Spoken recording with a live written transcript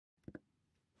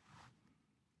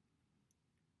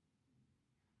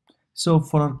So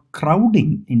for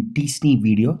crowding in t-SNE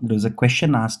video, there was a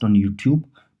question asked on YouTube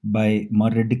by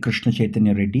Reddy Krishna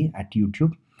Chaitanya Reddy at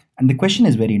YouTube. And the question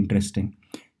is very interesting.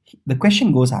 The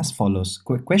question goes as follows.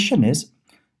 Question is,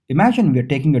 imagine we are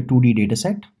taking a 2D data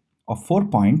set of 4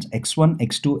 points, x1,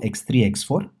 x2, x3,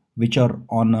 x4, which are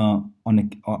on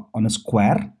a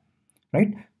square,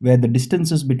 right? Where the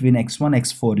distances between x1,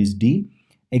 x4 is d,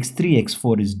 x3,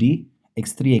 x4 is d,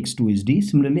 x3, x2 is d,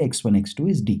 similarly x1,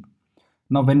 x2 is d.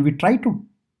 Now, when we try to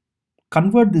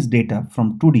convert this data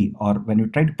from 2D, or when we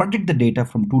try to project the data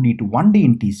from 2D to 1D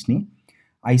in t-SNE,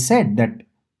 I said that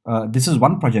this is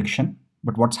one projection,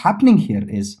 but what's happening here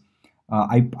is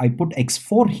I put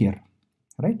x4 here,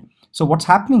 right? So what's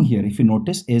happening here, if you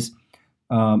notice, is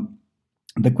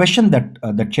the question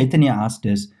that Chaitanya asked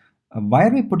is, why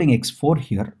are we putting x4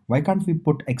 here? Why can't we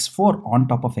put x4 on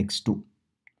top of x2?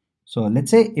 So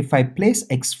let's say if I place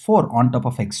x4 on top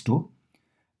of x2,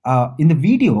 in the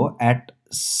video at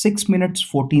 6 minutes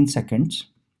 14 seconds,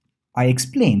 I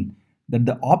explain that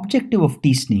the objective of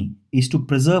t-SNE is to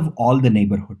preserve all the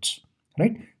neighborhoods,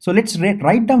 right? So let's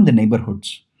write down the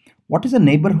neighborhoods. What is the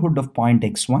neighborhood of point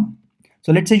x1?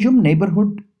 So let's assume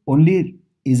neighborhood only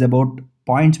is about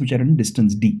points which are in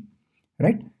distance d,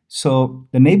 right? So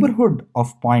the neighborhood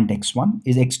of point x1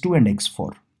 is x2 and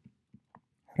x4,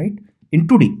 right? In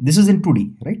 2D, this is in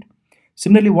 2D, right?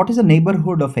 Similarly, what is the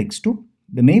neighborhood of x2?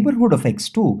 The neighborhood of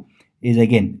x2 is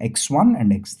again x1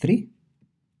 and x3.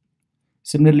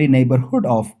 Similarly, neighborhood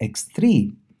of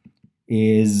x3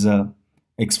 is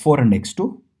x4 and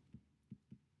x2.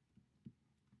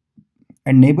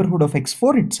 And neighborhood of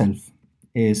x4 itself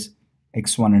is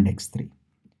x1 and x3.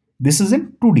 This is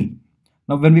in 2D.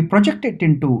 Now, when we project it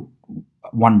into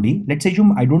 1D, let's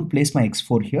assume I don't place my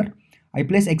x4 here. I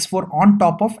place x4 on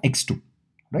top of x2,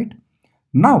 right?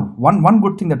 Now, one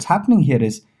good thing that's happening here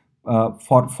is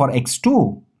for x1,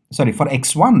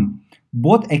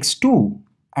 both x2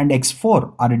 and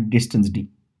x4 are at distance d.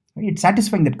 Right? It's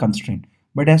satisfying that constraint,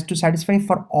 but it has to satisfy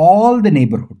for all the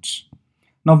neighborhoods.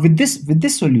 Now, with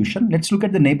this solution, let's look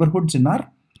at the neighborhoods in our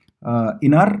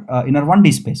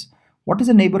 1D space. What is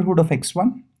the neighborhood of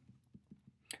x1?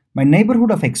 My neighborhood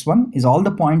of x1 is all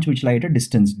the points which lie at a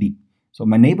distance d. So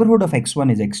my neighborhood of x1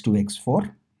 is x2,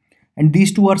 x4, and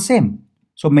these two are same.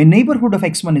 So my neighborhood of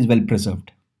x1 is well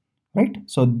preserved. Right?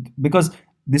 So because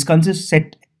this consists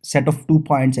set of 2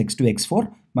 points x2,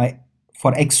 x4,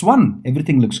 for x1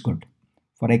 everything looks good.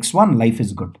 For x1 life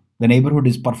is good. The neighborhood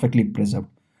is perfectly preserved.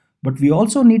 But we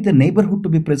also need the neighborhood to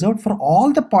be preserved for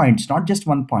all the points, not just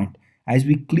one point, as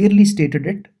we clearly stated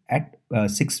it at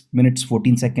 6 minutes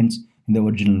 14 seconds in the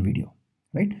original video.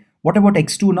 Right? What about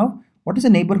x2 now? What is the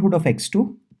neighborhood of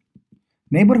x2?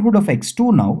 Neighborhood of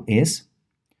x2 now is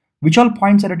which all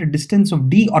points are at a distance of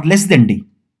d or less than d.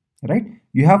 Right?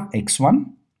 You have x1,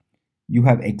 you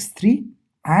have x3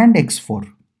 and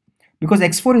x4, because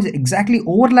x4 is exactly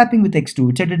overlapping with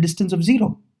x2. It's at a distance of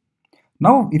 0.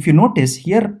 Now, if you notice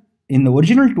here in the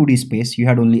original 2D space, you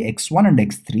had only x1 and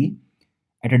x3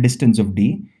 at a distance of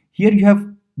d. Here you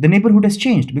have the neighborhood has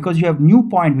changed because you have new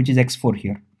point which is x4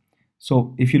 here.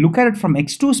 So if you look at it from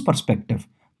x2's perspective,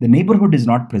 the neighborhood is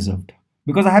not preserved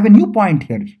because I have a new point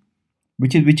here,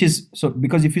 which is so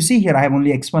because if you see here I have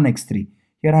only x1, x3.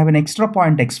 Here I have an extra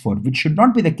point x4, which should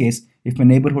not be the case if my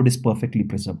neighborhood is perfectly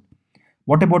preserved.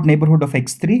 What about neighborhood of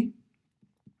x3?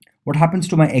 What happens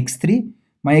to my x3?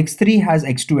 My x3 has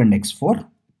x2 and x4.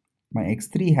 My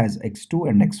x3 has x2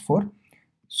 and x4.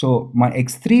 So my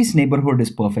x3's neighborhood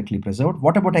is perfectly preserved.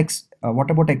 What about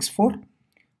x4?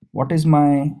 What is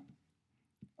my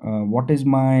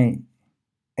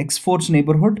x4's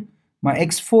neighborhood? My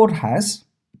x4 has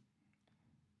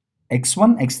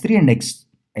x1, x3 and x1,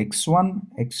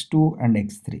 x2 and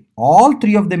x3, all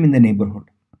three of them in the neighborhood,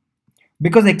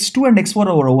 because x2 and x4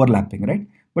 are overlapping, right?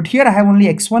 But here I have only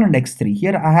x1 and x3.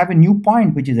 Here I have a new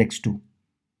point which is x2.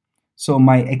 So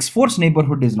my x4's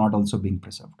neighborhood is not also being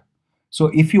preserved.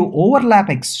 So if you overlap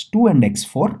x2 and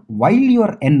x4 while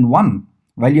your x1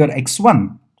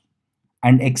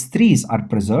 and x3s are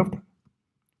preserved,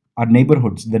 are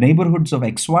neighborhoods. The neighborhoods of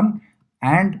x1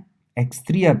 and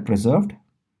x3 are preserved.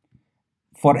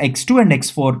 For x2 and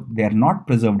x4, they are not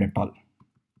preserved at all.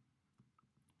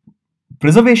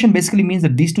 Preservation basically means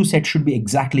that these two sets should be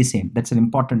exactly same. That's an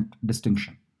important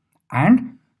distinction.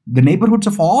 And the neighborhoods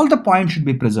of all the points should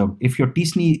be preserved if your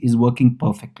t-SNE is working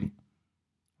perfectly.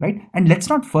 Right? And let's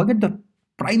not forget the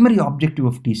primary objective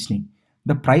of t-SNE.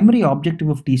 The primary objective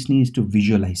of t-SNE is to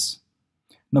visualize.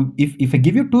 Now, if I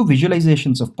give you two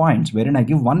visualizations of points, wherein I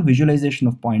give one visualization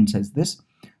of points as this,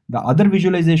 the other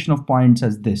visualization of points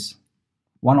as this,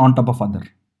 one on top of other.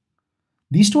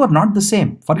 These two are not the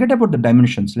same. Forget about the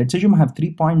dimensions. Let's assume I have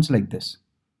 3 points like this,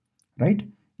 right?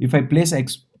 If I place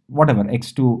x, whatever,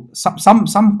 x2,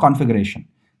 some configuration,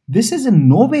 this is in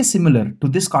no way similar to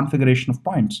this configuration of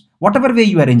points, whatever way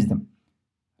you arrange them,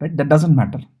 right? That doesn't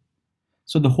matter.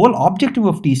 So the whole objective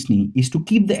of t-SNE is to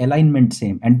keep the alignment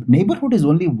same, and neighborhood is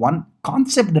only one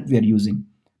concept that we are using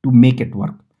to make it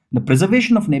work. The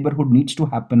preservation of neighborhood needs to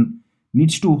happen,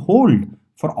 needs to hold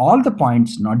for all the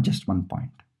points, not just one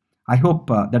point. I hope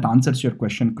that answers your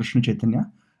question, Krishna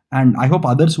Chaitanya, and I hope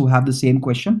others who have the same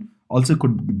question also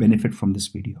could benefit from this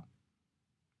video.